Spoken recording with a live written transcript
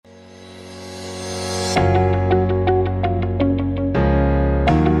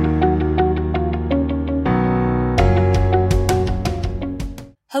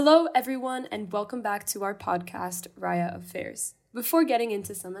Hello, everyone, and welcome back to our podcast, Raya Affairs. Before getting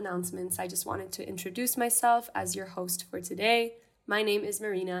into some announcements, I just wanted to introduce myself as your host for today. My name is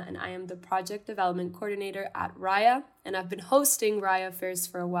Marina, and I am the Project Development Coordinator at Raya, and I've been hosting Raya Affairs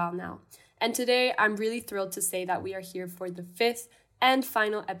for a while now. And today, I'm really thrilled to say that we are here for the fifth and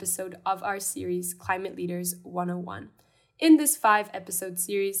final episode of our series, Climate Leaders 101. In this 5-episode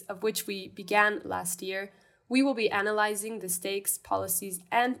series, of which we began last year, we will be analyzing the stakes, policies,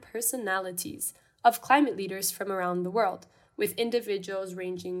 and personalities of climate leaders from around the world, with individuals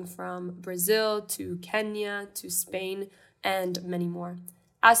ranging from Brazil to Kenya to Spain and many more.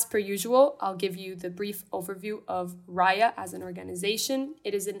 As per usual, I'll give you the brief overview of Raya as an organization.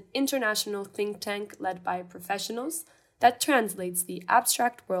 It is an international think tank led by professionals that translates the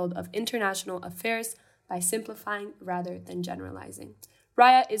abstract world of international affairs by simplifying rather than generalizing.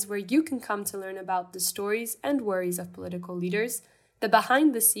 Raya is where you can come to learn about the stories and worries of political leaders, the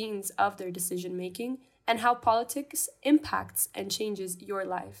behind the scenes of their decision making, and how politics impacts and changes your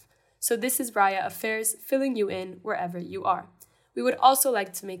life. So this is Raya Affairs, filling you in wherever you are. We would also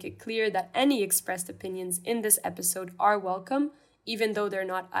like to make it clear that any expressed opinions in this episode are welcome, even though they're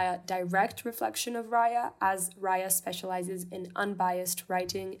not a direct reflection of Raya, as Raya specializes in unbiased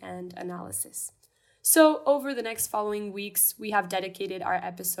writing and analysis. So over the next following weeks, we have dedicated our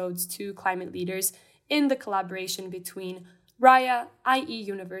episodes to climate leaders in the collaboration between Raya, IE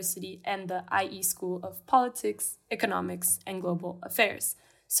University, and the IE School of Politics, Economics, and Global Affairs.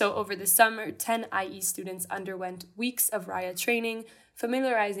 So over the summer, 10 IE students underwent weeks of Raya training,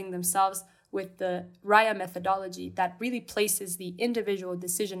 familiarizing themselves with the Raya methodology that really places the individual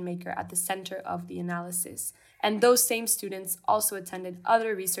decision maker at the center of the analysis. And those same students also attended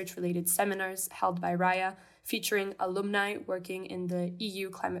other research-related seminars held by Raya, featuring alumni working in the EU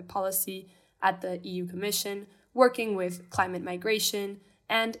climate policy at the EU Commission, working with climate migration,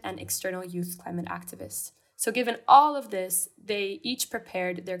 and an external youth climate activist. So given all of this, they each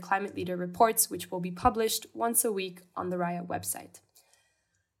prepared their climate leader reports, which will be published once a week on the Raya website.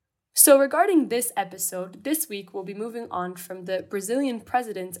 So regarding this episode, this week we'll be moving on from the Brazilian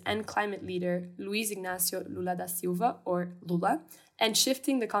president and climate leader Luiz Inácio Lula da Silva, or Lula, and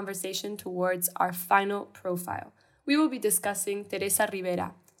shifting the conversation towards our final profile. We will be discussing Teresa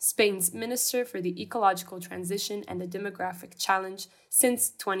Ribera, Spain's Minister for the Ecological Transition and the Demographic Challenge since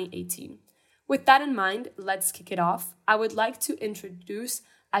 2018. With that in mind, let's kick it off. I would like to introduce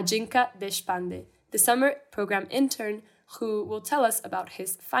Ajinka Deshpande, the summer program intern who will tell us about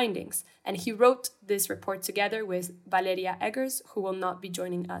his findings. And he wrote this report together with Valeria Eggers, who will not be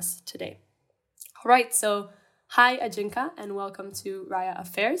joining us today. All right, so hi Ajinka, and welcome to Raya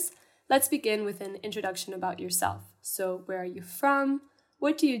Affairs. Let's begin with an introduction about yourself. So where are you from?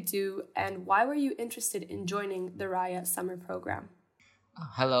 What do you do? And why were you interested in joining the Raya summer program?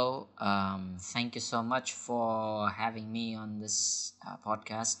 Hello, thank you so much for having me on this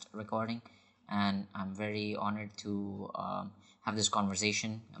podcast recording. And I'm very honored to have this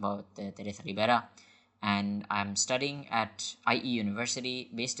conversation about Teresa Ribera. And I'm studying at IE University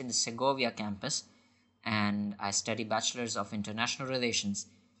based in the Segovia campus. And I study Bachelor's of International Relations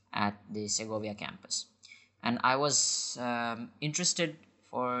at the Segovia campus. And I was interested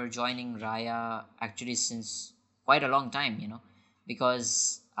for joining Raya actually since quite a long time,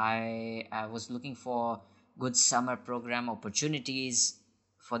 because I was looking for good summer program opportunities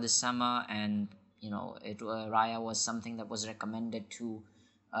for the summer, and Raya was something that was recommended to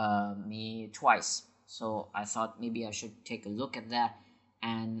me twice. So I thought maybe I should take a look at that.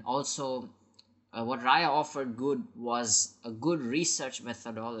 And also, what Raya offered was a good research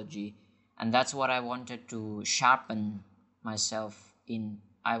methodology, and that's what I wanted to sharpen myself in.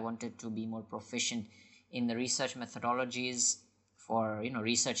 I wanted to be more proficient in the research methodologies for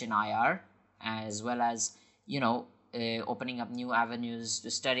research in IR, as well as opening up new avenues to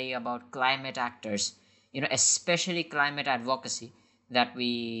study about climate actors, especially climate advocacy that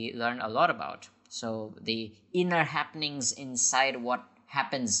we learn a lot about. So the inner happenings inside what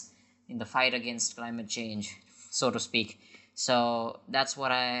happens in the fight against climate change, so to speak. So that's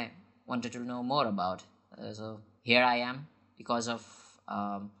what I wanted to know more about. So here I am because of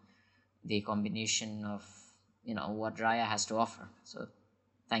the combination of, what Raya has to offer. So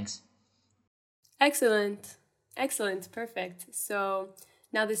thanks. Excellent, perfect. So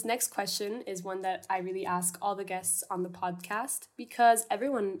now this next question is one that I really ask all the guests on the podcast because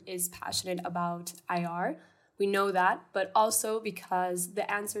everyone is passionate about IR. We know that, but also because the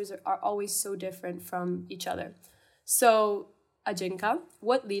answers are always so different from each other. So Ajinka,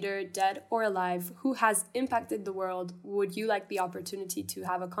 what leader, dead or alive, who has impacted the world would you like the opportunity to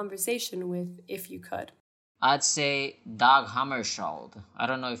have a conversation with if you could? I'd say Dag Hammarskjöld. I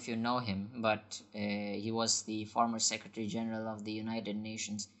don't know if you know him, but he was the former Secretary General of the United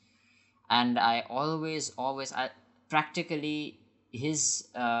Nations, and I always, I practically his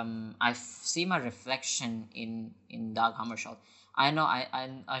I see my reflection in Dag Hammarskjöld. I know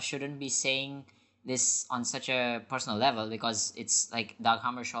I shouldn't be saying this on such a personal level, because it's like Dag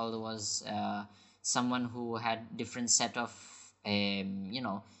Hammarskjöld was someone who had different set of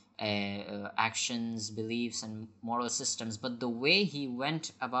actions, beliefs, and moral systems, but the way he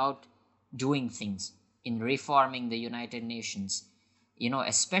went about doing things in reforming the United Nations,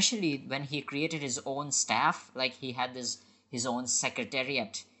 especially when he created his own staff, like he had his own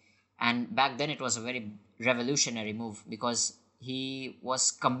secretariat. And back then it was a very revolutionary move, because he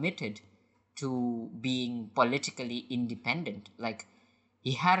was committed to being politically independent. Like,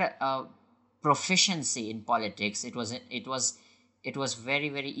 he had a proficiency in politics. It was very,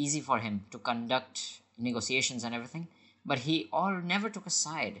 very easy for him to conduct negotiations and everything, but he all never took a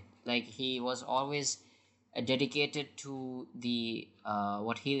side. Like, he was always dedicated to the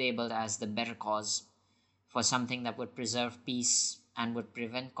what he labeled as the better cause, for something that would preserve peace and would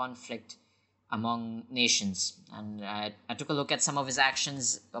prevent conflict among nations. And I took a look at some of his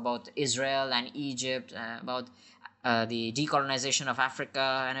actions about Israel and Egypt, about the decolonization of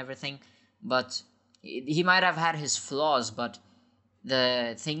Africa and everything. But he might have had his flaws, but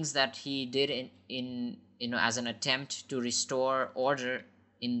the things that he did in as an attempt to restore order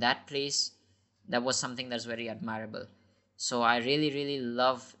in that place, that was something that's very admirable. So I really, really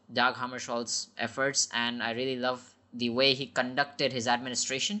love Dag Hammarskjöld's efforts, and I really love the way he conducted his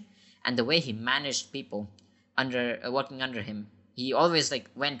administration and the way he managed people under working under him. He always like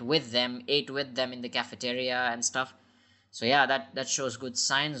went with them, ate with them in the cafeteria and stuff. So yeah, that shows good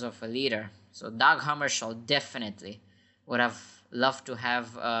signs of a leader. So Dag Hammarskjöld definitely would have loved to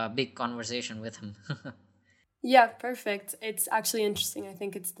have a big conversation with him. Yeah, perfect. It's actually interesting. I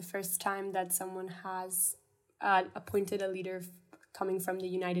think it's the first time that someone has appointed a leader coming from the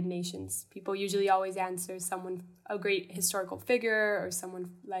United Nations. People usually always answer someone, a great historical figure or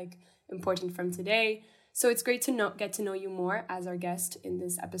someone like important from today. So it's great to get to know you more as our guest in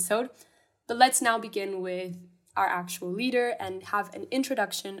this episode. But let's now begin with our actual leader and have an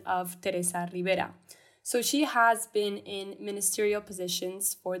introduction of Teresa Ribera. So she has been in ministerial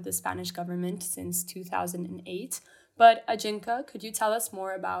positions for the Spanish government since 2008. But Ajinka, could you tell us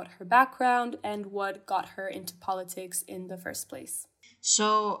more about her background and what got her into politics in the first place?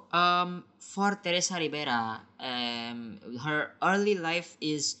 So, for Teresa Ribera, her early life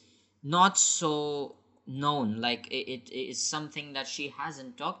is not so known. Like, it is something that she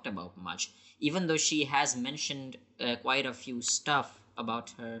hasn't talked about much, even though she has mentioned quite a few stuff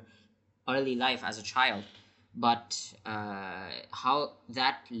about her early life as a child. But how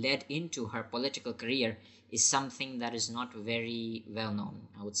that led into her political career is something that is not very well known.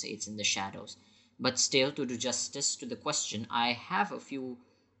 I would say it's in the shadows. But still, to do justice to the question, I have a few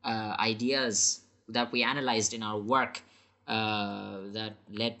ideas that we analyzed in our work that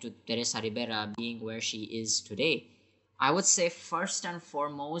led to Teresa Ribera being where she is today. I would say, first and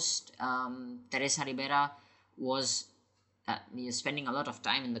foremost, Teresa Ribera was spending a lot of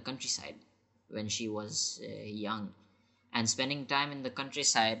time in the countryside when she was young. And spending time in the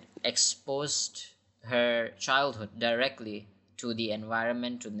countryside exposed her childhood directly to the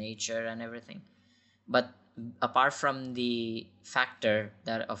environment, to nature, and everything. But apart from the factor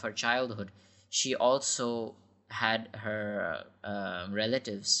that of her childhood, she also had her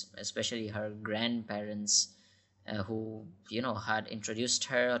relatives, especially her grandparents, who had introduced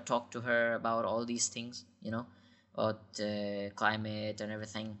her or talked to her about all these things, about climate and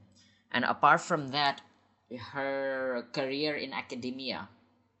everything. And apart from that, her career in academia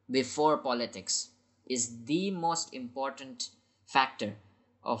before politics is the most important factor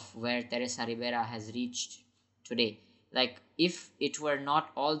of where Teresa Ribera has reached today. Like, if it were not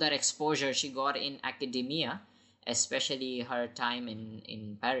all that exposure she got in academia, especially her time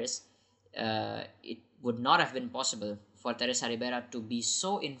in Paris, it would not have been possible for Teresa Ribera to be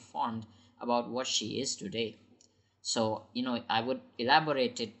so informed about what she is today. So, I would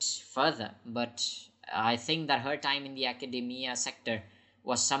elaborate it further, but I think that her time in the academia sector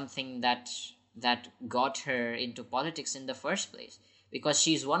was something that got her into politics in the first place, because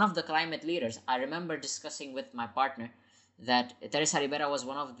she's one of the climate leaders. I remember discussing with my partner that Teresa Ribera was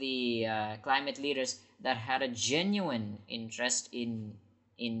one of the climate leaders that had a genuine interest in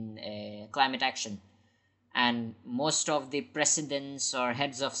climate action. And most of the presidents or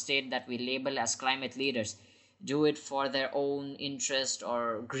heads of state that we label as climate leaders do it for their own interest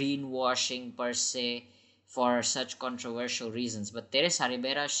or greenwashing per se, for such controversial reasons. But Teresa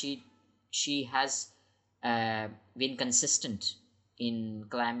Ribera, she has been consistent in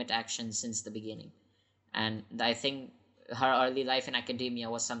climate action since the beginning. And I think her early life in academia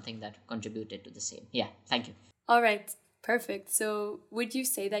was something that contributed to the same. Yeah, thank you. All right, perfect. So, would you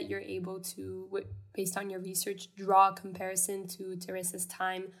say that you're able to, based on your research, draw a comparison to Teresa's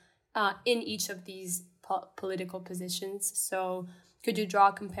time in each of these political positions? So, could you draw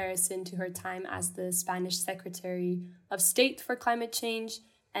a comparison to her time as the Spanish Secretary of State for Climate Change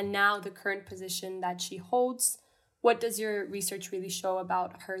and now the current position that she holds? What does your research really show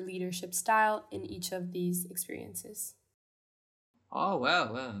about her leadership style in each of these experiences? Oh,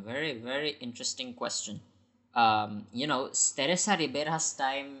 well, very, very interesting question. Teresa Ribera's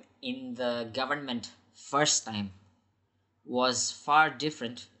time in the government first time was far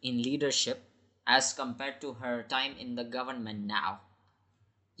different in leadership as compared to her time in the government now.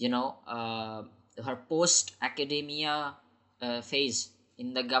 You know, her post academia phase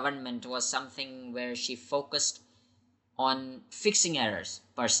in the government was something where she focused on fixing errors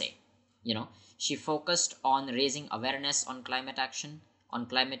per se. You know, she focused on raising awareness on climate action, on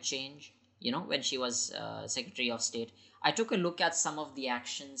climate change. When she was Secretary of State, I took a look at some of the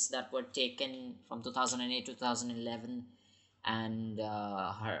actions that were taken from 2008 to 2011, and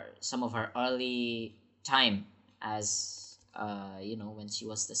her some of her early time as when she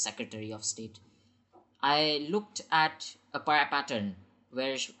was the Secretary of State. I looked at a pattern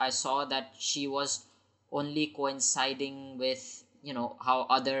where I saw that she was only coinciding with how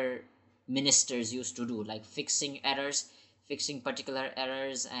other ministers used to do, like fixing particular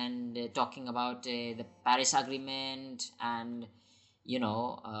errors, and talking about the Paris Agreement, and you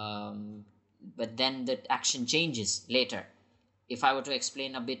know but then the action changes later. If I were to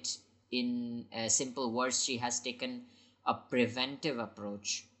explain a bit in simple words, she has taken a preventive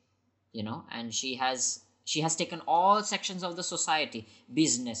approach, and she has taken all sections of the society,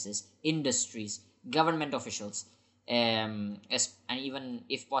 businesses, industries, government officials, and even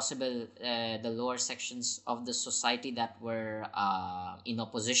if possible the lower sections of the society that were in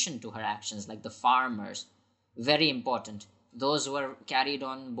opposition to her actions, like the farmers. Very important, those were carried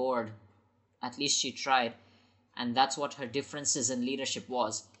on board. At least she tried. And that's what her differences in leadership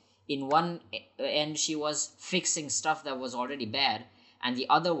was. In one end, she was fixing stuff that was already bad, and the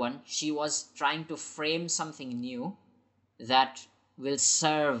other one, she was trying to frame something new that will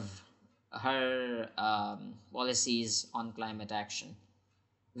serve her policies on climate action.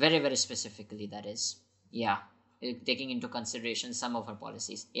 Very, very specifically, that is. Yeah, taking into consideration some of her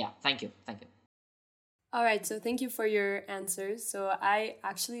policies. Yeah, thank you. All right, so thank you for your answers. So I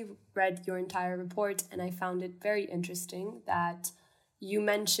actually read your entire report and I found it very interesting that you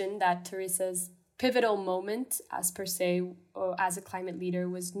mentioned that Teresa's pivotal moment, as per se, or as a climate leader,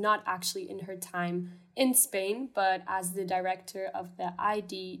 was not actually in her time in Spain, but as the director of the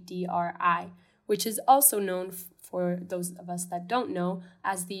IDDRI, which is also known for those of us that don't know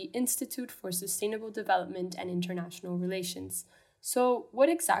as the Institute for Sustainable Development and International Relations. So, what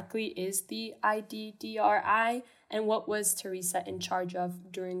exactly is the IDDRI and what was Teresa in charge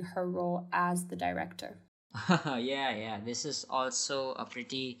of during her role as the director? Yeah. This is also a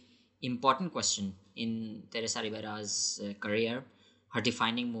pretty important question in Teresa Ribera's career, her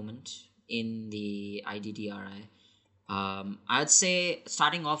defining moment in the IDDRI. I'd say,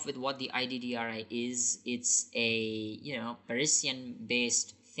 starting off with what the IDDRI is, it's a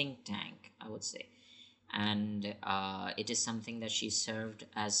Parisian-based think tank, I would say, and it is something that she served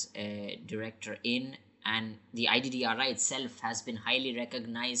as a director in. And the IDDRI itself has been highly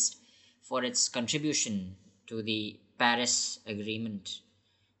recognized for its contribution to the Paris Agreement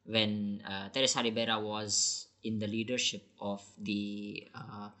when Teresa Ribera was in the leadership of the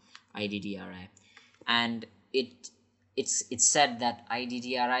IDDRI. And it's said that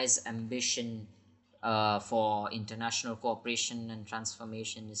IDDRI's ambition for international cooperation and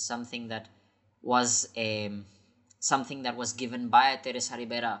transformation is was a something that was given by Teresa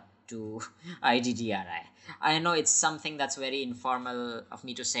Ribera to IDDRI. I know it's something that's very informal of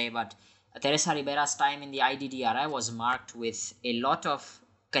me to say, but Teresa Ribera's time in the IDDRI was marked with a lot of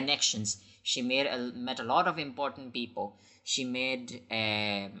connections. She met a lot of important people. She made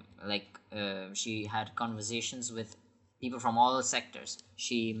she had conversations with people from all sectors.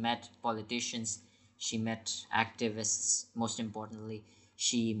 She met politicians. She met activists. Most importantly,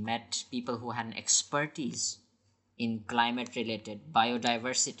 she met people who had an expertise in climate related,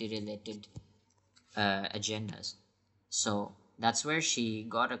 biodiversity related agendas. So that's where she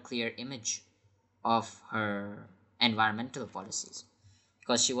got a clear image of her environmental policies,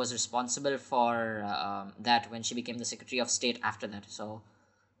 because she was responsible for that when she became the Secretary of State after that. So,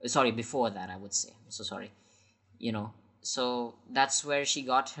 sorry, before that, I would say. I'm so sorry. So that's where she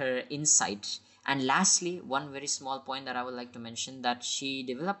got her insight. And lastly, one very small point that I would like to mention, that she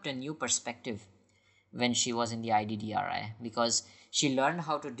developed a new perspective when she was in the IDDRI, because she learned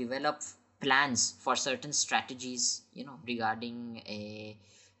how to develop plans for certain strategies, regarding a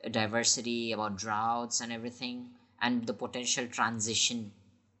diversity, about droughts and everything, and the potential transition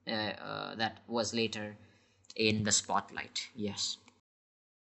that was later in the spotlight. Yes.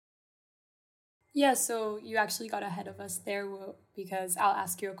 Yeah, so you actually got ahead of us there, because I'll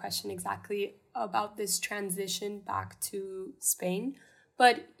ask you a question exactly about this transition back to Spain.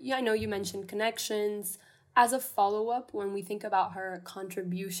 But yeah, I know you mentioned connections. As a follow up, when we think about her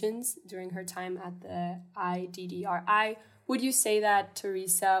contributions during her time at the IDDRI, would you say that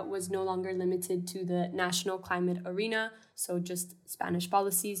Teresa was no longer limited to the national climate arena, so just Spanish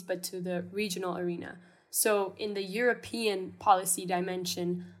policies, but to the regional arena? So, in the European policy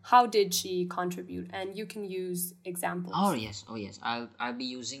dimension, how did she contribute? And you can use Oh examples. yes, oh yes. I'll be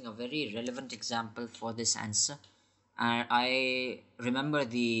using a very relevant example for this answer. And I remember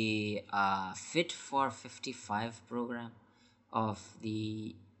the Fit for 55 program of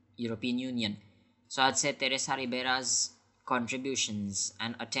the European Union. So I'd say Teresa Ribera's contributions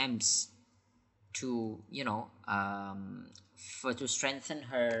and attempts to, for to strengthen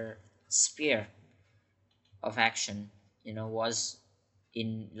her sphere of action, was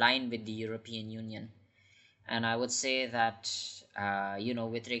in line with the European Union. And I would say that,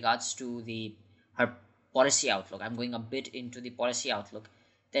 with regards to the her policy outlook, I'm going a bit into the policy outlook.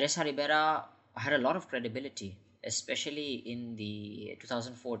 Teresa Ribera had a lot of credibility, especially in the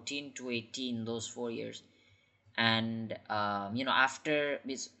 2014 to 18, those 4 years, and after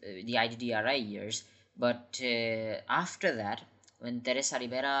the IDDRI years. But after that, when Teresa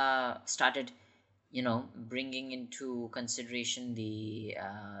Ribera started, bringing into consideration the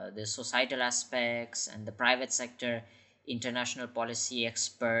societal aspects and the private sector, international policy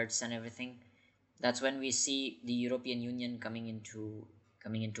experts and everything, that's when we see the European Union coming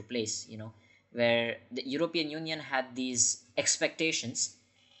into place, where the European Union had these expectations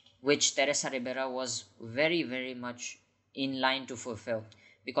which Teresa Ribera was very, very much in line to fulfill,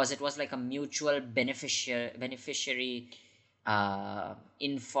 because it was like a mutual beneficiary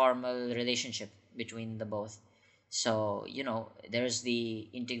informal relationship between the both. So, there's the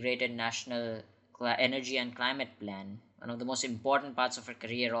integrated national energy and climate plan, one of the most important parts of her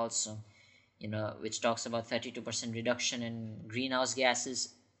career, also, which talks about 32% reduction in greenhouse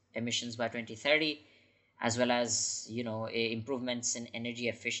gases emissions by 2030, as well as, improvements in energy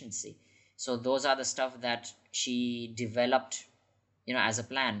efficiency. So those are the stuff that she developed, as a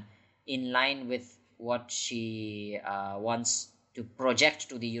plan, in line with what she wants to project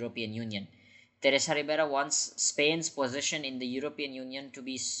to the European Union. Teresa Ribera wants Spain's position in the European Union to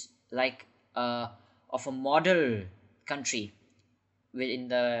be like of a model country within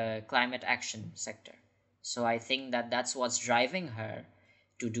the climate action sector. So I think that that's what's driving her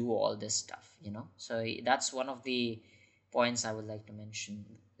to do all this stuff, So that's one of the points I would like to mention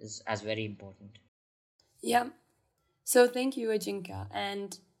is as very important. Yeah. So thank you, Ajinka.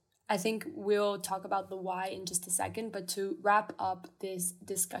 And I think we'll talk about the why in just a second. But to wrap up this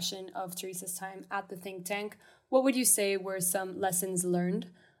discussion of Teresa's time at the think tank, what would you say were some lessons learned?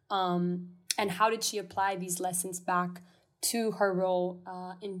 And how did she apply these lessons back to her role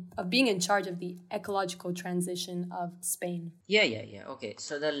of being in charge of the ecological transition of Spain? Yeah. Okay.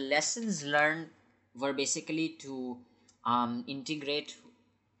 So the lessons learned were basically to integrate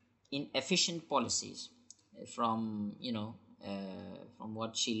in efficient policies from, from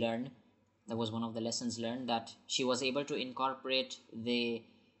what she learned. That was one of the lessons learned, that she was able to incorporate the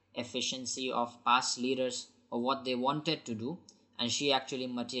efficiency of past leaders or what they wanted to do, and she actually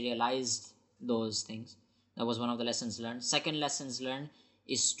materialized those things. That was one of the lessons learned. Second lessons learned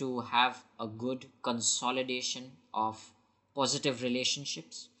is to have a good consolidation of positive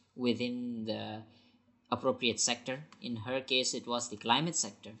relationships within the appropriate sector. In her case, it was the climate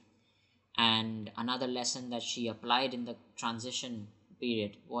sector. And another lesson that she applied in the transition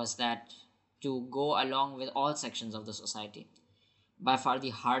period was that to go along with all sections of the society. By far the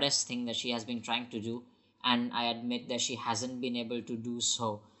hardest thing that she has been trying to do, and I admit that she hasn't been able to do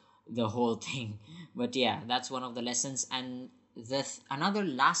so the whole thing. But yeah, that's one of the lessons. And another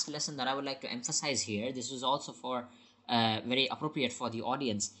last lesson that I would like to emphasize here, this was also for very appropriate for the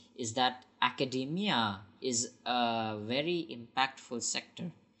audience, is that academia is a very impactful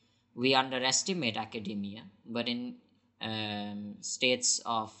sector. We underestimate academia, but in states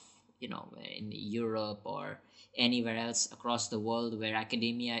of, in Europe or anywhere else across the world where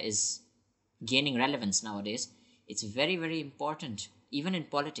academia is gaining relevance nowadays, it's very, very important, even in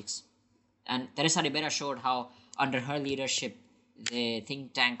politics. And Teresa Ribera showed how, under her leadership, the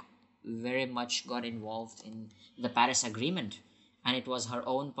think tank very much got involved in the Paris Agreement, and it was her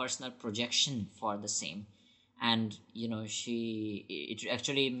own personal projection for the same. And it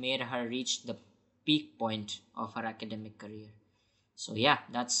actually made her reach the peak point of her academic career. So yeah,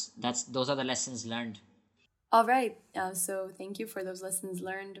 that's those are the lessons learned. All right. So thank you for those lessons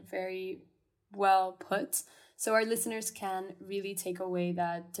learned. Very well put. So our listeners can really take away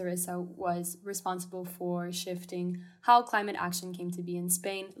that Teresa was responsible for shifting how climate action came to be in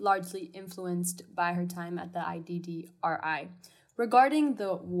Spain, largely influenced by her time at the IDDRI. Regarding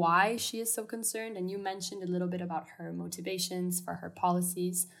the why she is so concerned, and you mentioned a little bit about her motivations for her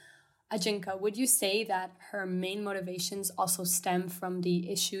policies, Ajinka, would you say that her main motivations also stem from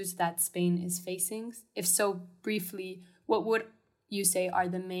the issues that Spain is facing? If so, briefly, what would you say are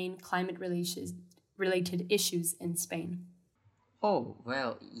the main related issues in Spain? Oh,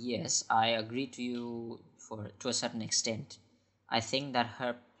 well, yes, I agree to you for to a certain extent. I think that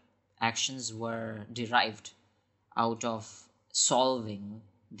her actions were derived out of solving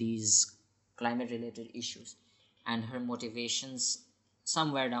these climate related issues, and her motivations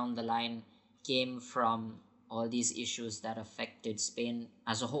somewhere down the line came from all these issues that affected Spain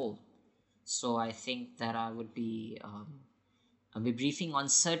as a whole. So I think that I'll be briefing on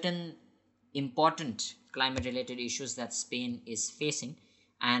certain important climate related issues that Spain is facing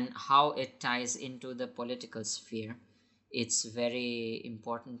and how it ties into the political sphere. It's very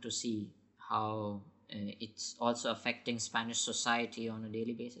important to see how it's also affecting Spanish society on a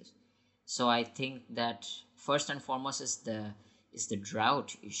daily basis. So I think that first and foremost is the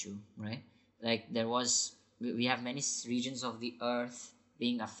drought issue, right? Like we have many regions of the earth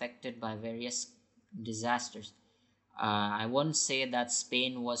being affected by various disasters. I won't say that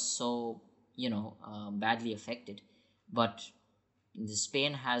Spain was so badly affected, but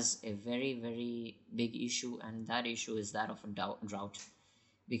Spain has a very very big issue, and that issue is that of a drought,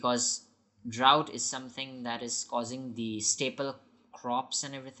 because drought is something that is causing the staple crops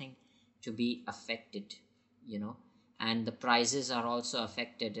and everything to be affected, you know, and the prices are also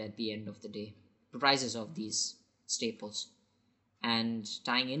affected at the end of the day. The prices of these staples. And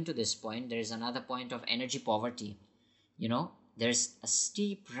tying into this point, there is another point of energy poverty. There's a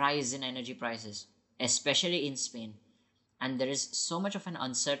steep rise in energy prices, especially in Spain, and there is so much of an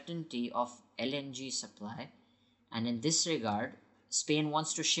uncertainty of LNG supply. And in this regard, Spain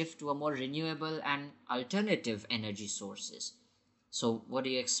wants to shift to a more renewable and alternative energy sources. So what do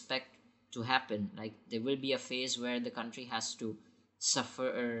you expect to happen? Like, there will be a phase where the country has to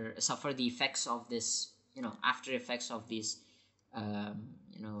suffer the effects of this, after effects of these,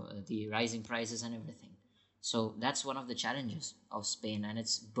 the rising prices and everything. So that's one of the challenges of Spain, and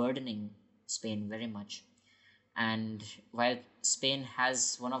it's burdening Spain very much. And while Spain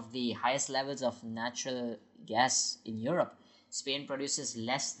has one of the highest levels of natural gas in Europe, Spain produces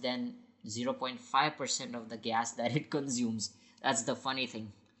less than 0.5% of the gas that it consumes. That's the funny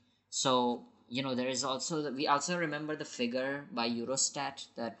thing. So, there is also, we also remember the figure by Eurostat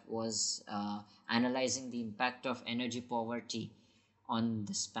that was analyzing the impact of energy poverty on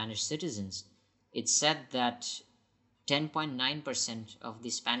the Spanish citizens. It said that 10.9% of the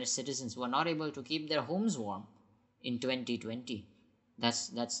Spanish citizens were not able to keep their homes warm in 2020.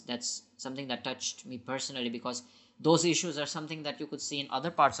 That's something that touched me personally, because those issues are something that you could see in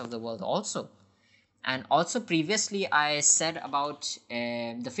other parts of the world also. And also previously I said about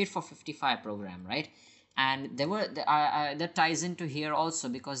the Fit for 55 program, right? And that ties into here also,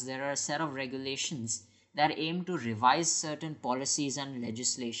 because there are a set of regulations that aim to revise certain policies and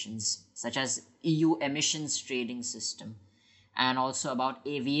legislations, such as EU emissions trading system, and also about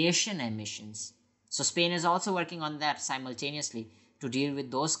aviation emissions. So Spain is also working on that simultaneously to deal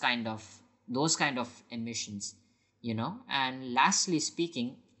with those kind of emissions, And lastly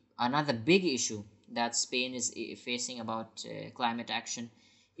speaking, another big issue that Spain is facing about climate action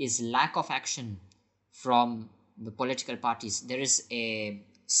is lack of action from the political parties. There is a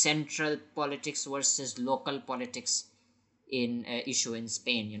central politics versus local politics in issue in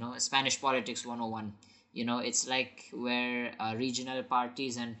Spain. Spanish politics 101. It's like where regional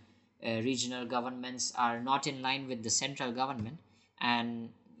parties and regional governments are not in line with the central government, and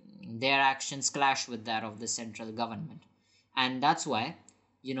their actions clash with that of the central government. And that's why,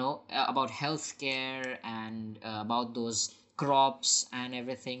 about healthcare and about those crops and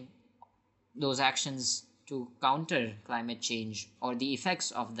everything, those actions to counter climate change or the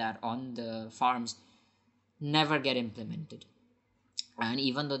effects of that on the farms never get implemented. And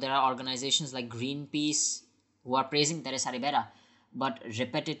even though there are organizations like Greenpeace who are praising Teresa Ribera, but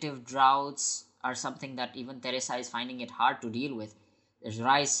repetitive droughts are something that even Teresa is finding it hard to deal with. There's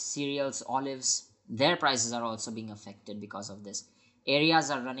rice, cereals, olives, their prices are also being affected because of this. areas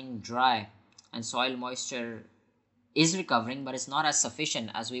are running dry and soil moisture is recovering, but it's not as sufficient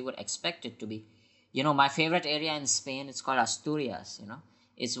as we would expect it to be. My favorite area in Spain, it's called Asturias.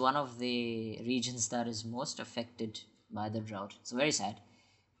 It's one of the regions that is most affected by the drought. It's very sad.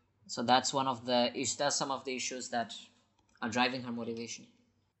 So that's some of the issues that are driving her motivation.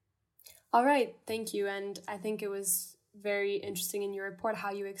 All right, thank you. And I think it was very interesting in your report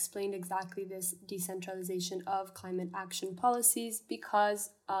how you explained exactly this decentralization of climate action policies because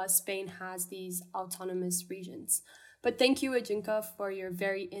Spain has these autonomous regions. But thank you, Ajinka, for your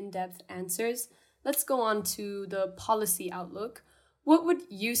very in depth answers. Let's go on to the policy outlook. What would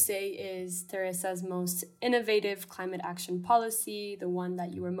you say is Teresa's most innovative climate action policy, the one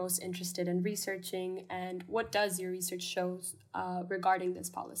that you were most interested in researching, and what does your research show regarding this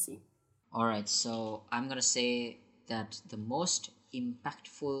policy? All right, so I'm going to say that the most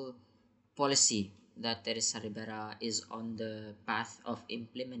impactful policy that Teresa Ribera is on the path of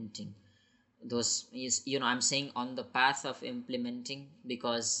implementing those is, I'm saying on the path of implementing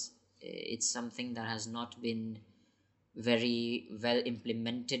because it's something that has not been very well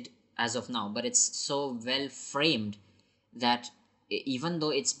implemented as of now, but it's so well framed that even though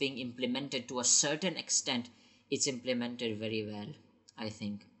it's being implemented to a certain extent, it's implemented very well, I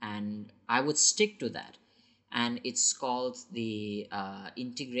think, and I would stick to that. And it's called the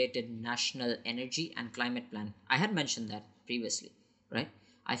Integrated National Energy and Climate Plan. I had mentioned that previously, right?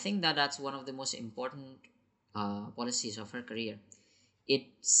 I think that that's one of the most important policies of her career. It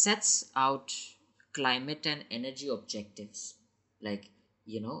sets out climate and energy objectives. Like,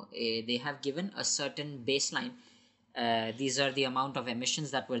 they have given a certain baseline. These are the amount of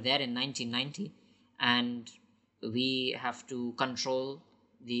emissions that were there in 1990, and we have to control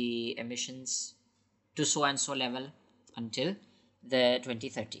the emissions to so and so level until the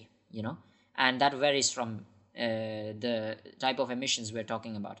 2030, and that varies from the type of emissions we're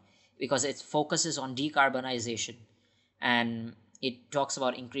talking about, because it focuses on decarbonization, and it talks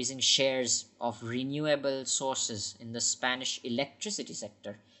about increasing shares of renewable sources in the Spanish electricity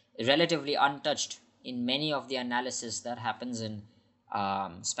sector, relatively untouched in many of the analysis that happens in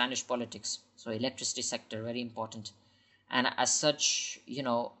Spanish politics. So electricity sector, very important. And as such,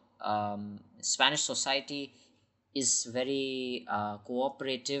 Spanish society is very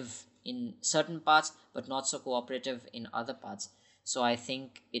cooperative in certain parts, but not so cooperative in other parts. So I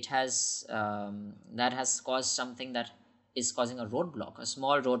think it has that has caused something that is causing a roadblock, a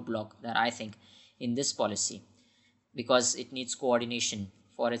small roadblock that I think in this policy, because it needs coordination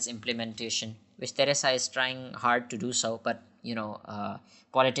for its implementation, which Teresa is trying hard to do so. But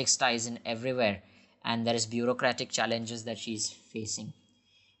politics ties in everywhere, and there is bureaucratic challenges that she's facing.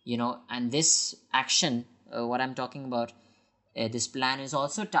 And this action, what I'm talking about, this plan is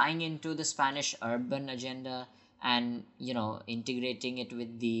also tying into the Spanish urban agenda, and integrating it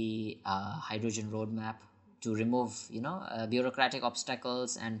with the hydrogen roadmap to remove bureaucratic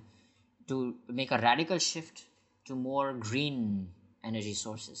obstacles and to make a radical shift to more green energy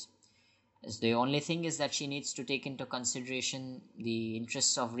sources. As the only thing is that she needs to take into consideration the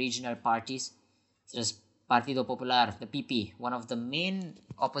interests of regional parties, such as Partido Popular, the PP, one of the main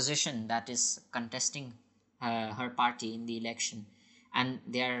opposition that is contesting her party in the election. And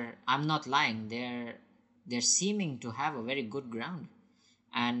I'm not lying, they're seeming to have a very good ground.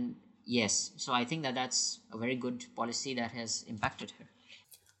 And yes, so I think that that's a very good policy that has impacted her.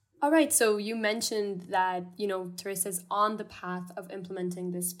 All right, so you mentioned that, Teresa's on the path of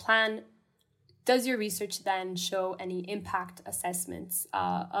implementing this plan. Does your research then show any impact assessments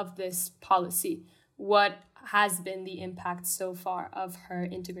of this policy? What has been the impact so far of her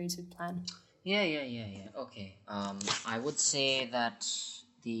integrated plan? Yeah. Okay. I would say that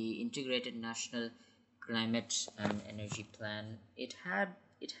the Integrated National Climate and Energy Plan, it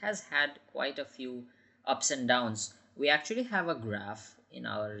has had quite a few ups and downs. We actually have a graph in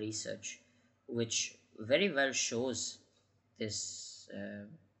our research which very well shows this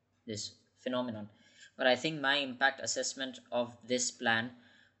phenomenon. But I think my impact assessment of this plan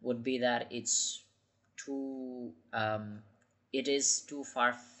would be that too it is too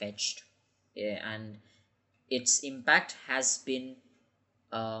far fetched, and its impact has been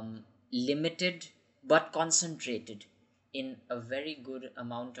limited but concentrated in a very good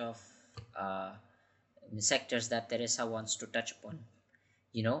amount of uh, sectors that Teresa wants to touch upon.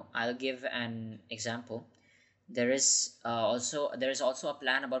 I'll give an example. There is also a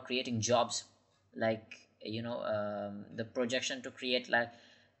plan about creating jobs, like the projection to create like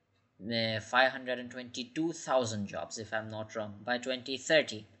 522,000 jobs, if I'm not wrong, by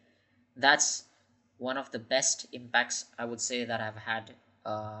 2030. That's one of the best impacts I would say that I've had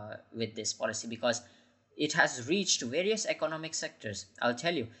with this policy, because it has reached various economic sectors. I'll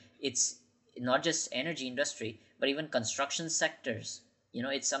tell you, it's not just energy industry, but even construction sectors.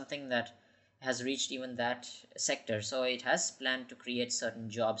 It's something that has reached even that sector. So it has planned to create certain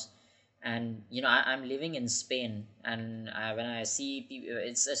jobs. And I'm living in Spain, and when I see people,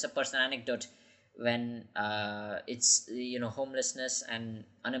 it's a personal anecdote. When it's homelessness and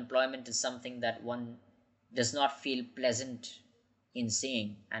unemployment is something that one does not feel pleasant in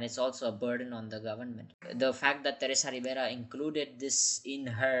seeing, and it's also a burden on the government. The fact that Teresa Ribera included this in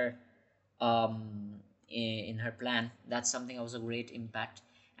her in her plan, that's something that was a great impact.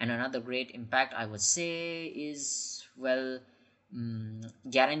 And another great impact, I would say, is, well,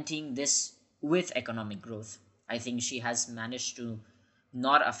 guaranteeing this with economic growth. I think she has managed to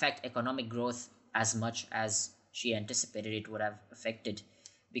not affect economic growth as much as she anticipated it would have affected,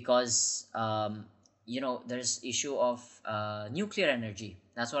 because there's issue of nuclear energy.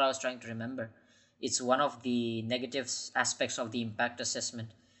 That's what I was trying to remember. It's one of the negative aspects of the impact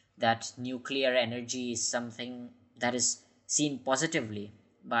assessment, that nuclear energy is something that is seen positively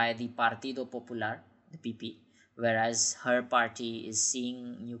by the Partido Popular, the PP, whereas her party is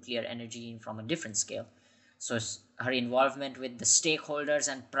seeing nuclear energy from a different scale. So her involvement with the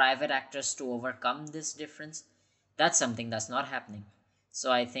stakeholders and private actors to overcome this difference, that's something that's not happening.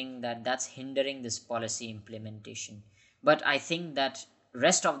 So I think that that's hindering this policy implementation. But I think that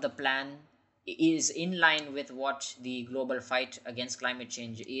rest of the plan is in line with what the global fight against climate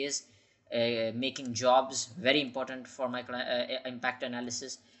change is, making jobs very important for my impact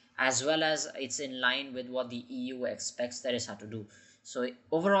analysis, as well as it's in line with what the EU expects Teresa to do. So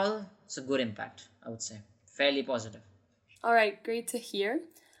overall, it's a good impact, I would say. Fairly positive. All right, great to hear.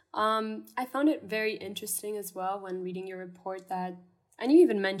 I found it very interesting as well when reading your report that, and you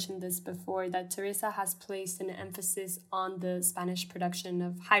even mentioned this before, that Teresa has placed an emphasis on the Spanish production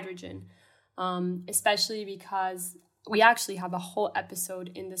of hydrogen, especially because we actually have a whole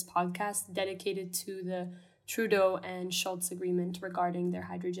episode in this podcast dedicated to the Trudeau and Schultz agreement regarding their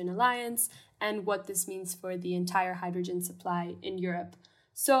hydrogen alliance and what this means for the entire hydrogen supply in Europe.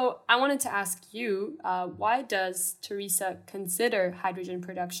 So I wanted to ask you, why does Teresa consider hydrogen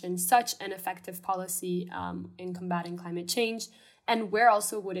production such an effective policy in combating climate change? And where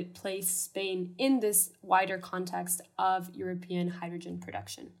also would it place Spain in this wider context of European hydrogen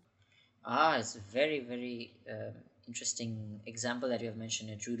production? It's a very, very interesting example that you have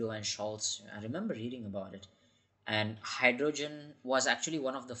mentioned, Trudeau and Schultz. I remember reading about it. And hydrogen was actually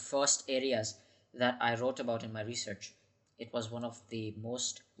one of the first areas that I wrote about in my research. It was one of the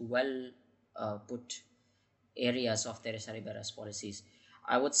most well put areas of Teresa Ribera's policies.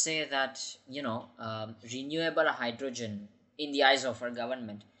 I would say that, renewable hydrogen in the eyes of our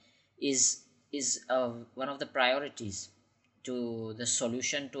government is one of the priorities to the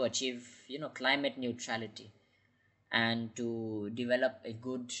solution to achieve, climate neutrality, and to develop a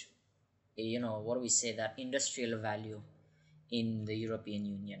good, what do we say, that industrial value in the European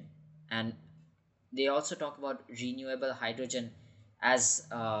Union. And they also talk about renewable hydrogen as,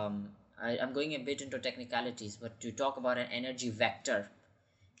 I'm going a bit into technicalities, but to talk about an energy vector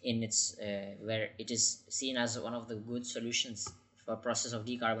in its where it is seen as one of the good solutions for process of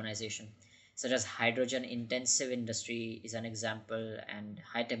decarbonization, such as hydrogen intensive industry is an example, and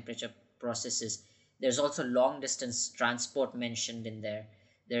high temperature processes. There's also long distance transport mentioned in there.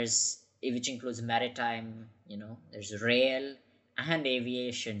 There's, which includes maritime, there's rail and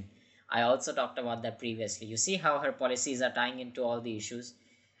aviation. I also talked about that previously. You see how her policies are tying into all the issues,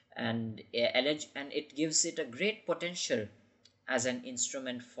 and it gives it a great potential as an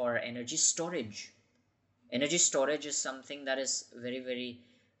instrument for energy storage. Energy storage is something that is very, very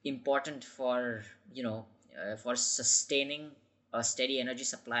important for, for sustaining a steady energy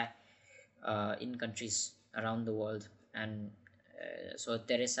supply in countries around the world. And so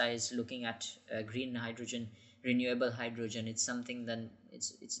Teresa is looking at green hydrogen, renewable hydrogen. It's something that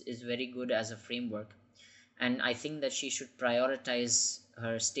it's very good as a framework, and I think that she should prioritize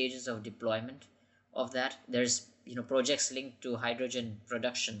her stages of deployment of that. There's, projects linked to hydrogen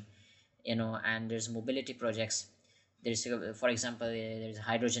production, and there's mobility projects. There's, for example, there's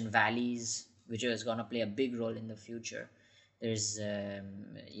hydrogen valleys, which is going to play a big role in the future. There's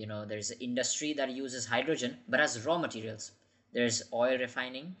there's industry that uses hydrogen but as raw materials. There's oil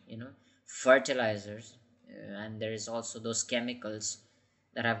refining, fertilizers, and there is also those chemicals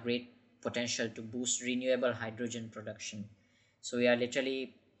that have great potential to boost renewable hydrogen production. So we are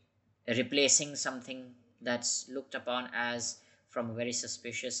literally replacing something that's looked upon as from a very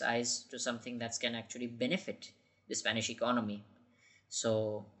suspicious eyes to something that can actually benefit the Spanish economy.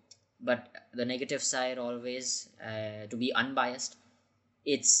 So, but the negative side always, to be unbiased,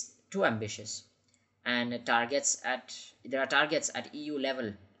 it's too ambitious. and there are targets at EU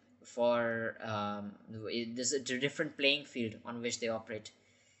level for there's a different playing field on which they operate.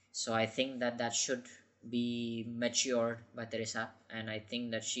 So I think that that should be matured by Teresa, and I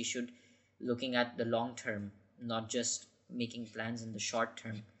think that she should looking at the long term, not just making plans in the short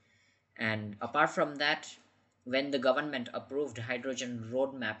term. And apart from that, when the government approved hydrogen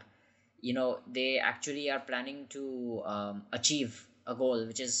roadmap, they actually are planning to achieve a goal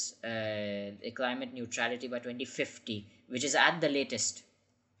which is a climate neutrality by 2050, which is at the latest.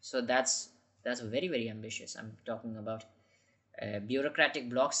 So that's very very ambitious. I'm talking about bureaucratic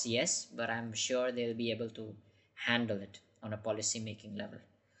blocks, yes, but I'm sure they'll be able to handle it on a policy making level.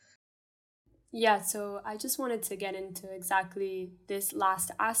 Yeah, so I just wanted to get into exactly this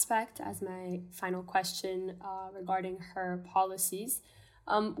last aspect as my final question regarding her policies.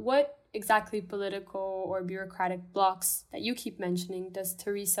 What exactly political or bureaucratic blocks that you keep mentioning does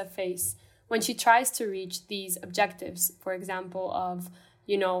Teresa face when she tries to reach these objectives? For example, of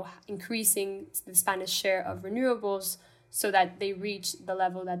increasing the Spanish share of renewables so that they reach the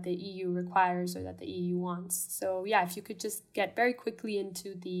level that the EU requires or that the EU wants. So, yeah, if you could just get very quickly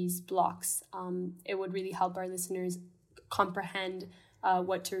into these blocks, it would really help our listeners comprehend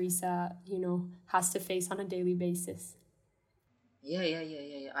what Teresa, has to face on a daily basis.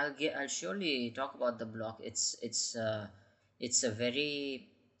 Yeah. I'll surely talk about the block. It's a very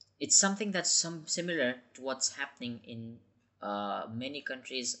it's something that's similar to what's happening in many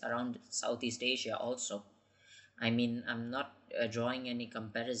countries around Southeast Asia also. I mean, I'm not drawing any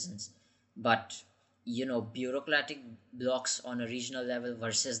comparisons, but bureaucratic blocks on a regional level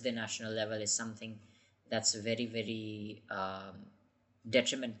versus the national level is something that's very, very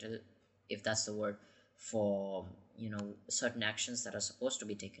detrimental, if that's the word, for certain actions that are supposed to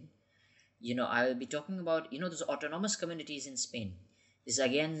be taken. I will be talking about those autonomous communities in Spain. This is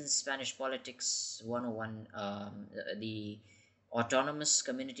again Spanish politics 101. The autonomous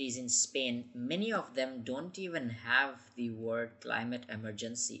communities in Spain, many of them don't even have the word climate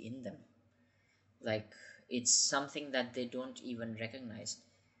emergency in them. Like, it's something that they don't even recognize.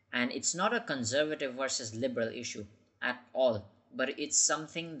 And it's not a conservative versus liberal issue at all, but it's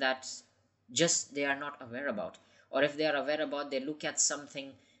something that just they are not aware about. Or if they are aware about, they look at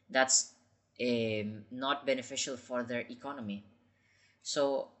something that's not beneficial for their economy.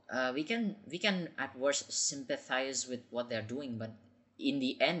 So we can at worst sympathize with what they're doing, but in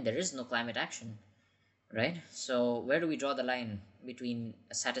the end there is no climate action, right? So where do we draw the line between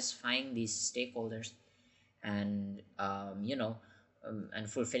satisfying these stakeholders and and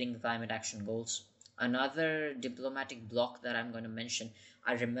fulfilling the climate action goals? Another diplomatic block that I'm going to mention,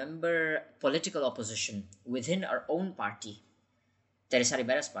 I remember political opposition within our own party, Teresa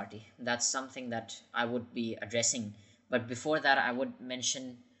Ribera's party. That's something that I would be addressing. But before that, I would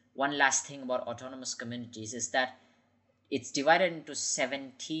mention one last thing about autonomous communities is that it's divided into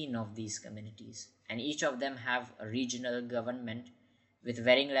 17 of these communities, and each of them have a regional government with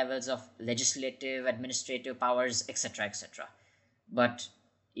varying levels of legislative, administrative powers, etc., etc. But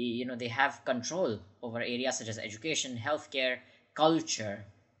they have control over areas such as education, healthcare, culture,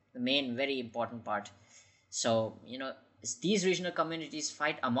 the main very important part. So these regional communities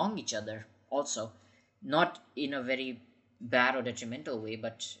fight among each other also, not in a very bad or detrimental way,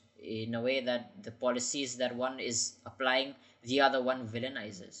 but in a way that the policies that one is applying, the other one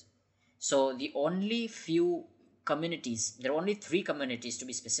villainizes. So there are only three communities to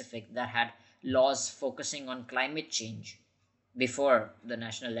be specific that had laws focusing on climate change before the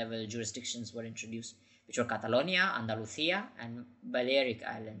national level jurisdictions were introduced, which were Catalonia, Andalusia, and Balearic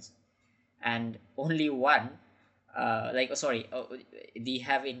Islands. And only one sorry, they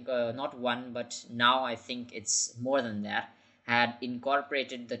have not one, but now I think it's more than that, had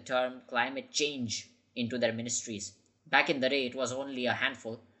incorporated the term climate change into their ministries. Back in the day it was only a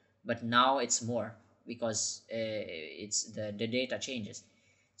handful, but now it's more because it's the data changes.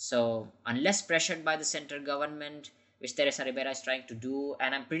 So unless pressured by the central government, which Teresa Ribera is trying to do,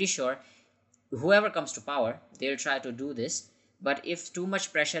 and I'm pretty sure whoever comes to power, they'll try to do this. But if too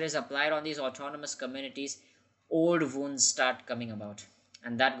much pressure is applied on these autonomous communities, old wounds start coming about,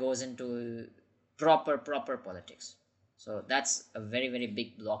 and that goes into proper politics. So that's a very very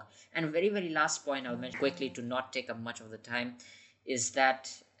big block. And very very last point I'll mention quickly to not take up much of the time is that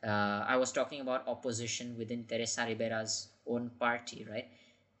I was talking about opposition within Teresa Ribera's own party, right?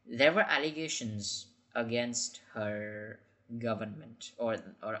 There were allegations against her government or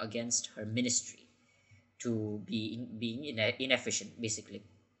against her ministry to being inefficient basically,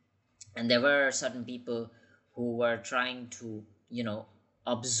 and there were certain people who were trying to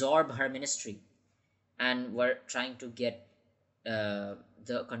absorb her ministry and were trying to get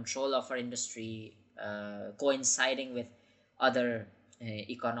the control of her industry coinciding with other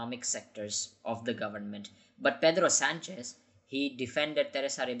economic sectors of the government. But Pedro Sanchez, he defended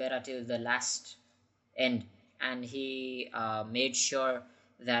Teresa Ribera till the last end, and he made sure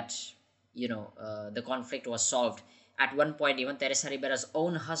that the conflict was solved. At one point, even Teresa Ribera's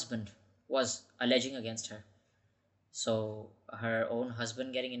own husband was alleging against her. So her own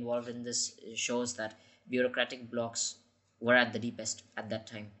husband getting involved in this shows that bureaucratic blocks were at the deepest at that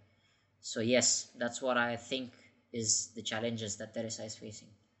time. So yes, that's what I think is the challenges that Teresa is facing.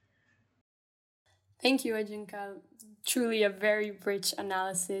 Thank you, Ajinka. Truly a very rich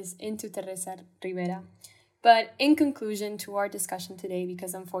analysis into Teresa Rivera. But in conclusion to our discussion today,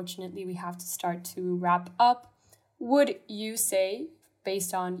 because unfortunately we have to start to wrap up, would you say,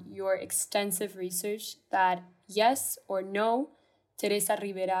 based on your extensive research, that yes or no, Teresa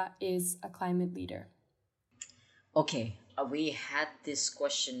Rivera is a climate leader? Okay, we had this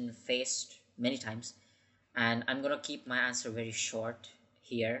question faced many times, and I'm gonna keep my answer very short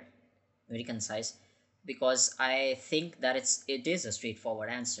here, very concise, because I think that it is a straightforward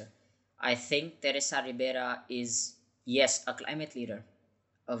answer. I think Teresa Ribera is, yes, a climate leader,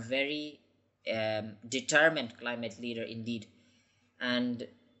 a very determined climate leader indeed. And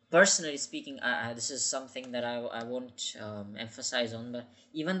personally speaking, this is something that I won't emphasize on, but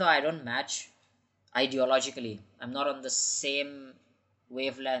even though I don't match ideologically, I'm not on the same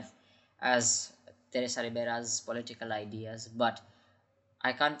wavelength as Teresa Ribera's political ideas, but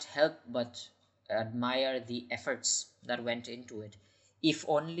I can't help but admire the efforts that went into it. If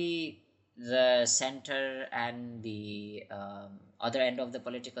only the center and the other end of the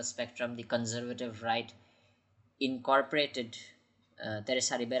political spectrum, the conservative right, incorporated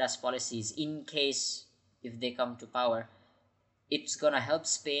Teresa Ribera's policies in case if they come to power, it's gonna help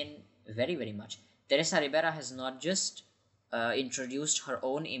Spain very, very much. Teresa Ribera has not just introduced her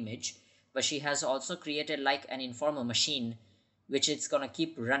own image, but she has also created like an informal machine, which it's gonna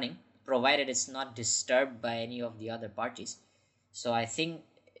keep running, provided it's not disturbed by any of the other parties. So I think,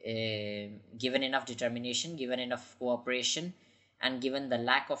 given enough determination, given enough cooperation, and given the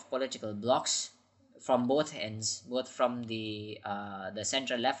lack of political blocks from both ends, both from the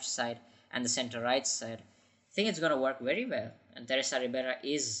center left side and the center right side, I think it's going to work very well. And Teresa Ribera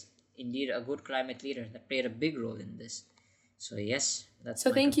is indeed a good climate leader that played a big role in this. So yes, that's So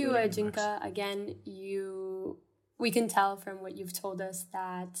my thank you, concluding remarks. Ajinka. Again, we can tell from what you've told us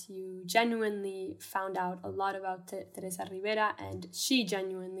that you genuinely found out a lot about Teresa Rivera, and she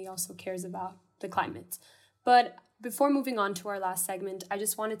genuinely also cares about the climate. But before moving on to our last segment, I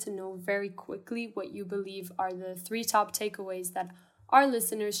just wanted to know very quickly what you believe are the three top takeaways that our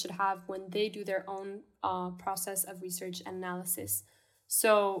listeners should have when they do their own process of research and analysis.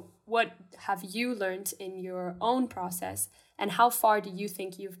 So, what have you learned in your own process, and how far do you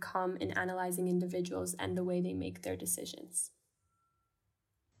think you've come in analyzing individuals and the way they make their decisions?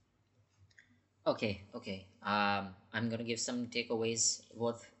 Okay. I'm gonna give some takeaways,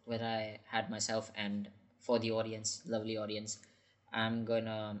 both what I had myself and for the audience, lovely audience. I'm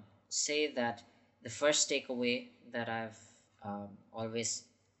gonna say that the first takeaway that I've always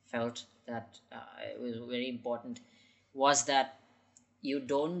felt that it was very important was that you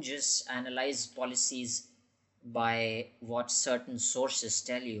don't just analyze policies by what certain sources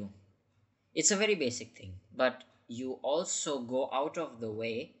tell you. It's a very basic thing, but you also go out of the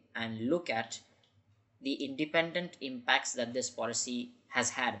way and look at the independent impacts that this policy has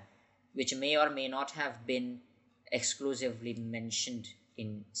had, which may or may not have been exclusively mentioned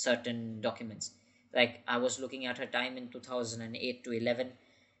in certain documents. Like I was looking at her time in 2008 to 11,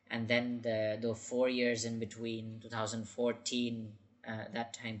 and then the 4 years in between 2014,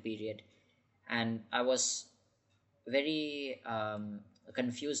 that time period. And I was very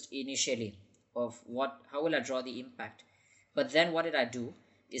confused initially of how will I draw the impact. But then what did I do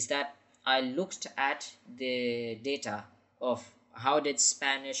is that I looked at the data of how did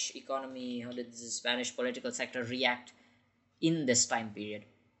Spanish economy, how did the Spanish political sector react in this time period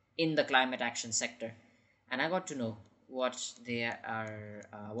in the climate action sector, and I got to know what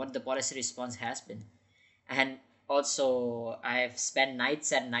the policy response has been. And also I've spent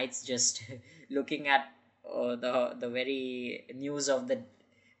nights and nights just looking at the very news of the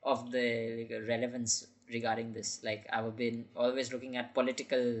relevance regarding this. Like I've been always looking at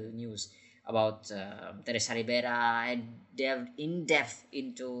political news about Teresa Ribera. I delved in depth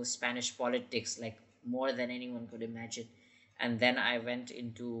into Spanish politics, like more than anyone could imagine. And then I went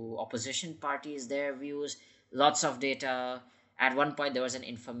into opposition parties, their views, lots of data. At one point, there was an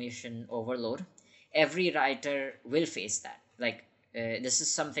information overload. Every writer will face that. Like, this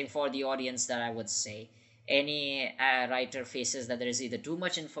is something for the audience that I would say. any writer faces that there is either too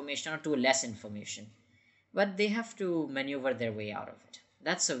much information or too less information, but they have to maneuver their way out of it.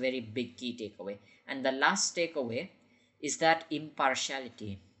 That's a very big key takeaway. And the last takeaway is that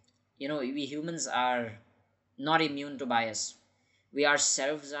impartiality. We humans are not immune to bias. We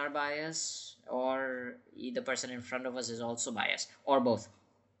ourselves are biased, or the person in front of us is also biased, or both.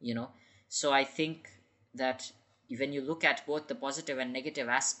 So I think that when you look at both the positive and negative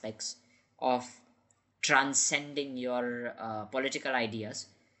aspects of transcending your political ideas,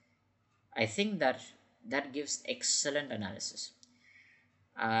 I think that that gives excellent analysis.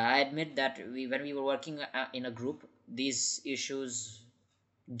 I admit that when we were working in a group, these issues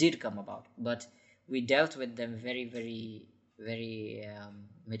did come about, but we dealt with them very, very, very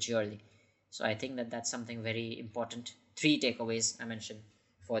maturely. So I think that that's something very important. Three takeaways I mentioned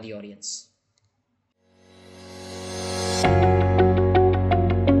for the audience.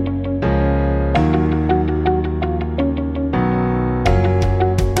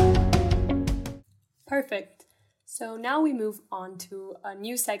 Perfect. So now we move on to a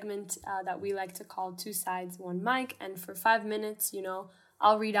new segment that we like to call Two Sides, One Mic. And for 5 minutes,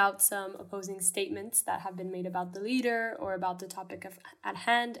 I'll read out some opposing statements that have been made about the leader or about the topic at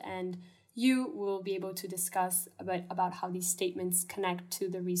hand, and you will be able to discuss about how these statements connect to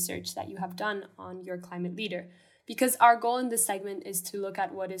the research that you have done on your climate leader. Because our goal in this segment is to look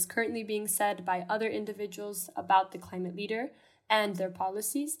at what is currently being said by other individuals about the climate leader and their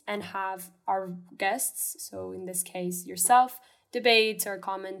policies, and have our guests, so in this case yourself, debate or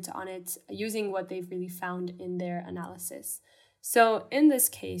comment on it using what they've really found in their analysis. So in this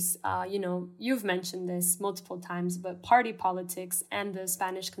case, you've mentioned this multiple times, but party politics and the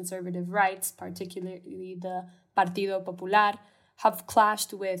Spanish conservative rights, particularly the Partido Popular, have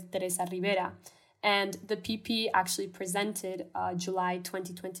clashed with Teresa Ribera. And the PP actually presented a July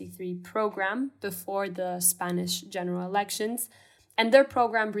 2023 program before the Spanish general elections. And their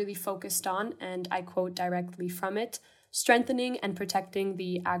program really focused on, and I quote directly from it, strengthening and protecting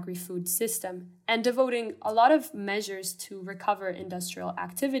the agri-food system, and devoting a lot of measures to recover industrial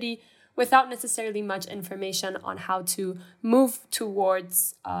activity without necessarily much information on how to move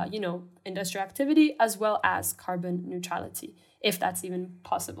towards, industrial activity as well as carbon neutrality, if that's even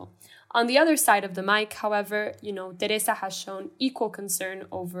possible. On the other side of the mic, however, Teresa has shown equal concern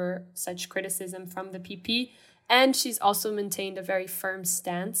over such criticism from the PP, and she's also maintained a very firm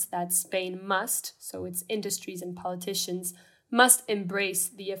stance that Spain must, so its industries and politicians, must embrace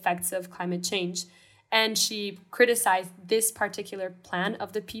the effects of climate change. And she criticized this particular plan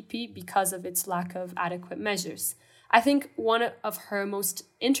of the PP because of its lack of adequate measures. I think one of her most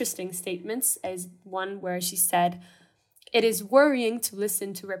interesting statements is one where she said, "It is worrying to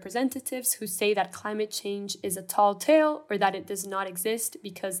listen to representatives who say that climate change is a tall tale or that it does not exist,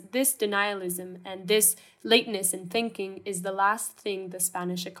 because this denialism and this lateness in thinking is the last thing the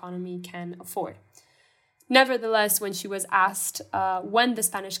Spanish economy can afford." Nevertheless, when she was asked when the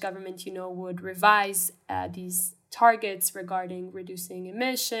Spanish government, would revise these targets regarding reducing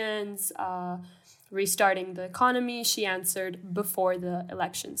emissions, restarting the economy, she answered before the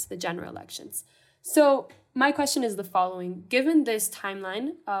elections, the general elections. So my question is the following. Given this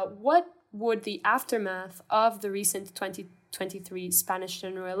timeline, what would the aftermath of the recent 2023 Spanish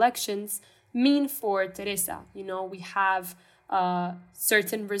general elections mean for Teresa? We have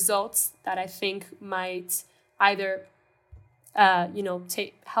certain results that I think might either,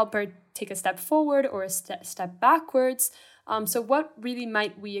 help her take a step forward or a step backwards. So what really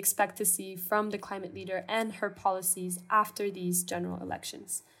might we expect to see from the climate leader and her policies after these general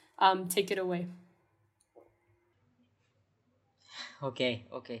elections? Take it away. Okay.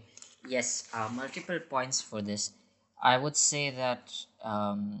 Yes, multiple points for this. I would say that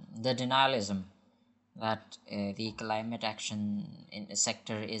the denialism that the climate action in the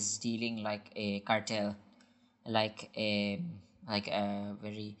sector is dealing like a cartel, like a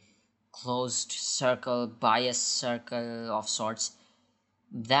very closed circle, biased circle of sorts.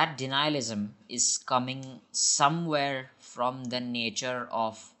 That denialism is coming somewhere from the nature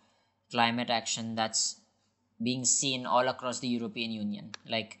of climate action that's being seen all across the European Union.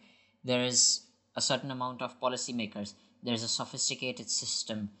 Like, there is a certain amount of policymakers, there's a sophisticated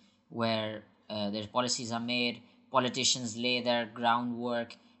system where their policies are made, politicians lay their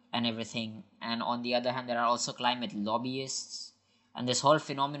groundwork and everything. And on the other hand, there are also climate lobbyists. And this whole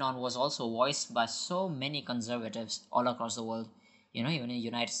phenomenon was also voiced by so many conservatives all across the world, even in the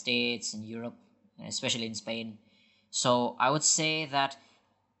United States, in Europe, especially in Spain. So I would say that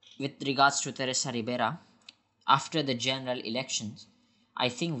with regards to Teresa Ribera, after the general elections, I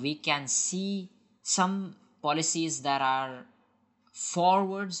think we can see some policies that are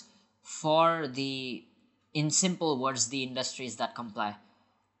forwards for the in simple words, the industries that comply.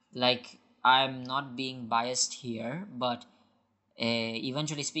 Like, I'm not being biased here, but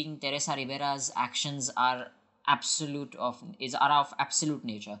eventually speaking, Teresa Ribera's actions are of absolute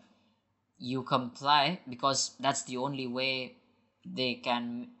nature. You comply because that's the only way they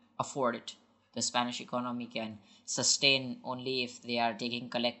can afford it. The Spanish economy can sustain only if they are taking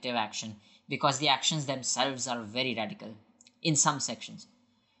collective action, because the actions themselves are very radical in some sections.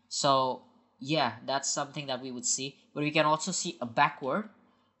 So, yeah, that's something that we would see. But we can also see a backward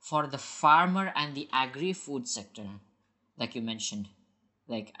for the farmer and the agri-food sector, like you mentioned.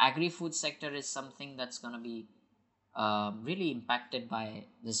 Like, agri-food sector is something that's going to be really impacted by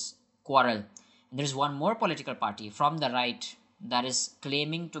this quarrel. And there's one more political party from the right that is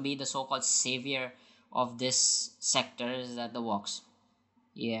claiming to be the so-called savior of this sector, is that the Vox.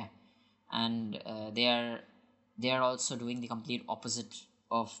 Yeah, and they are also doing the complete opposite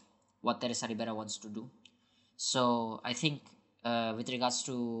of what Teresa Ribera wants to do. So I think, with regards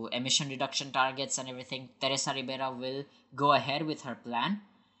to emission reduction targets and everything, Teresa Ribera will go ahead with her plan,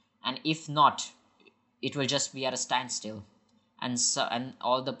 and if not, it will just be at a standstill. And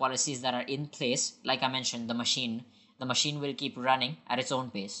all the policies that are in place, like I mentioned, the machine will keep running at its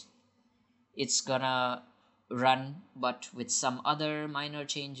own pace. It's gonna run, but with some other minor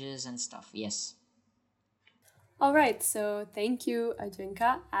changes and stuff. Yes. All right, so thank you,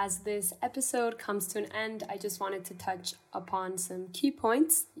 Ajinka. As this episode comes to an end, I just wanted to touch upon some key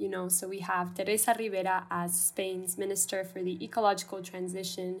points. So we have Teresa Ribera as Spain's Minister for the Ecological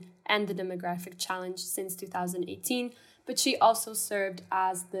Transition and the Demographic Challenge since 2018, but she also served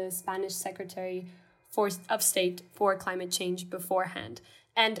as the Spanish Secretary of State for Climate Change beforehand.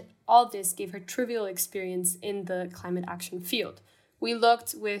 And all this gave her trivial experience in the climate action field. We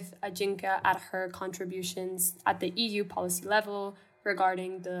looked with Ajinka at her contributions at the EU policy level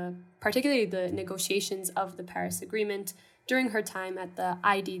regarding particularly the negotiations of the Paris Agreement during her time at the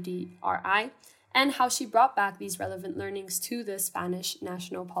IDDRI, and how she brought back these relevant learnings to the Spanish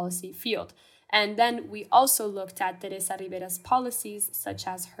national policy field. And then we also looked at Teresa Ribera's policies, such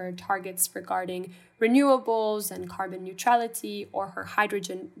as her targets regarding renewables and carbon neutrality, or her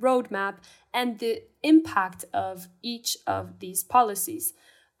hydrogen roadmap, and the impact of each of these policies,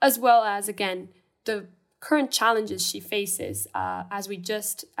 as well as, again, the current challenges she faces, as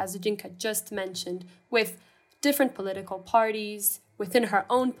Ajinka just mentioned, with different political parties, within her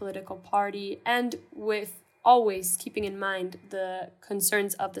own political party, and with always keeping in mind the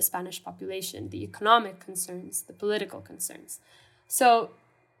concerns of the Spanish population, the economic concerns, the political concerns. So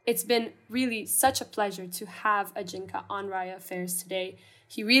it's been really such a pleasure to have Ajinka on Raya Affairs today.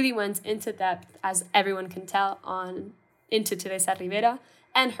 He really went into depth, as everyone can tell, into Teresa Ribera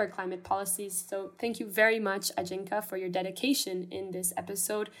and her climate policies. So thank you very much, Ajinka, for your dedication in this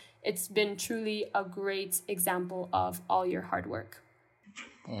episode. It's been truly a great example of all your hard work.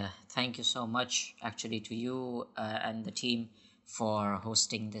 Yeah, thank you so much, actually, to you and the team for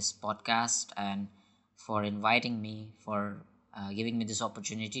hosting this podcast, and for inviting me, for giving me this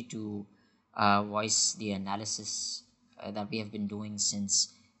opportunity to voice the analysis that we have been doing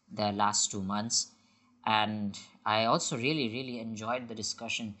since the last 2 months. And I also really, really enjoyed the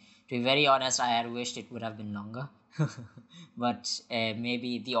discussion. To be very honest, I had wished it would have been longer, but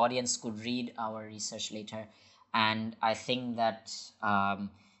maybe the audience could read our research later. And I think that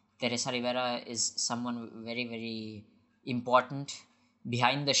Teresa Rivera is someone very, very important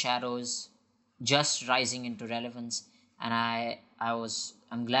behind the shadows, just rising into relevance. And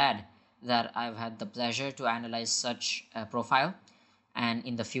I'm glad that I've had the pleasure to analyze such a profile. And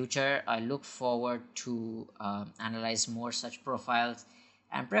in the future, I look forward to analyze more such profiles,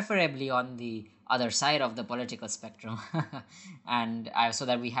 and preferably on the other side of the political spectrum, so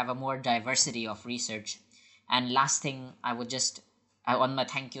that we have a more diversity of research. And last thing, on my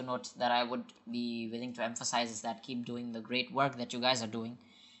thank you note, that I would be willing to emphasize is that keep doing the great work that you guys are doing.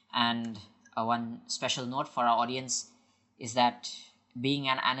 And one special note for our audience is that being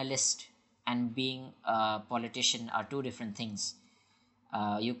an analyst and being a politician are two different things.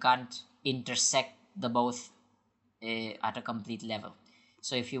 You can't intersect the both at a complete level.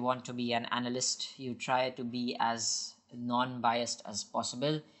 So if you want to be an analyst, you try to be as non-biased as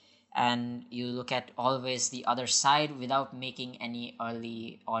possible, and you look at always the other side without making any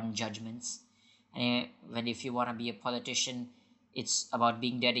early on judgments. And when if you want to be a politician, it's about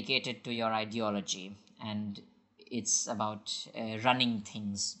being dedicated to your ideology, and it's about running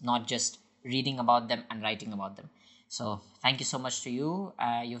things, not just reading about them and writing about them. So thank you so much to you.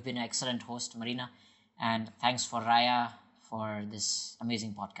 You've been an excellent host, Marina, and thanks for Raya for this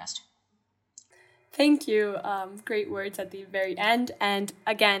amazing podcast. Thank you. Great words at the very end. And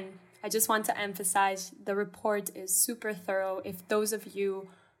again, I just want to emphasize the report is super thorough. If those of you,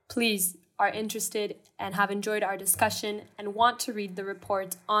 please, are interested and have enjoyed our discussion and want to read the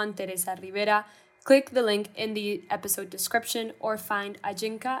report on Teresa Ribera, click the link in the episode description or find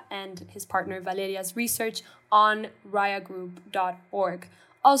Ajinka and his partner Valeria's research on rayagroup.org.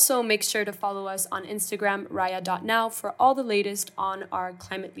 Also, make sure to follow us on Instagram, raya.now, for all the latest on our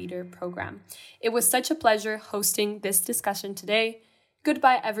Climate Leader program. It was such a pleasure hosting this discussion today.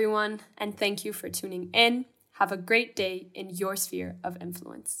 Goodbye, everyone, and thank you for tuning in. Have a great day in your sphere of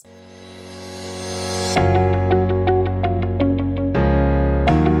influence.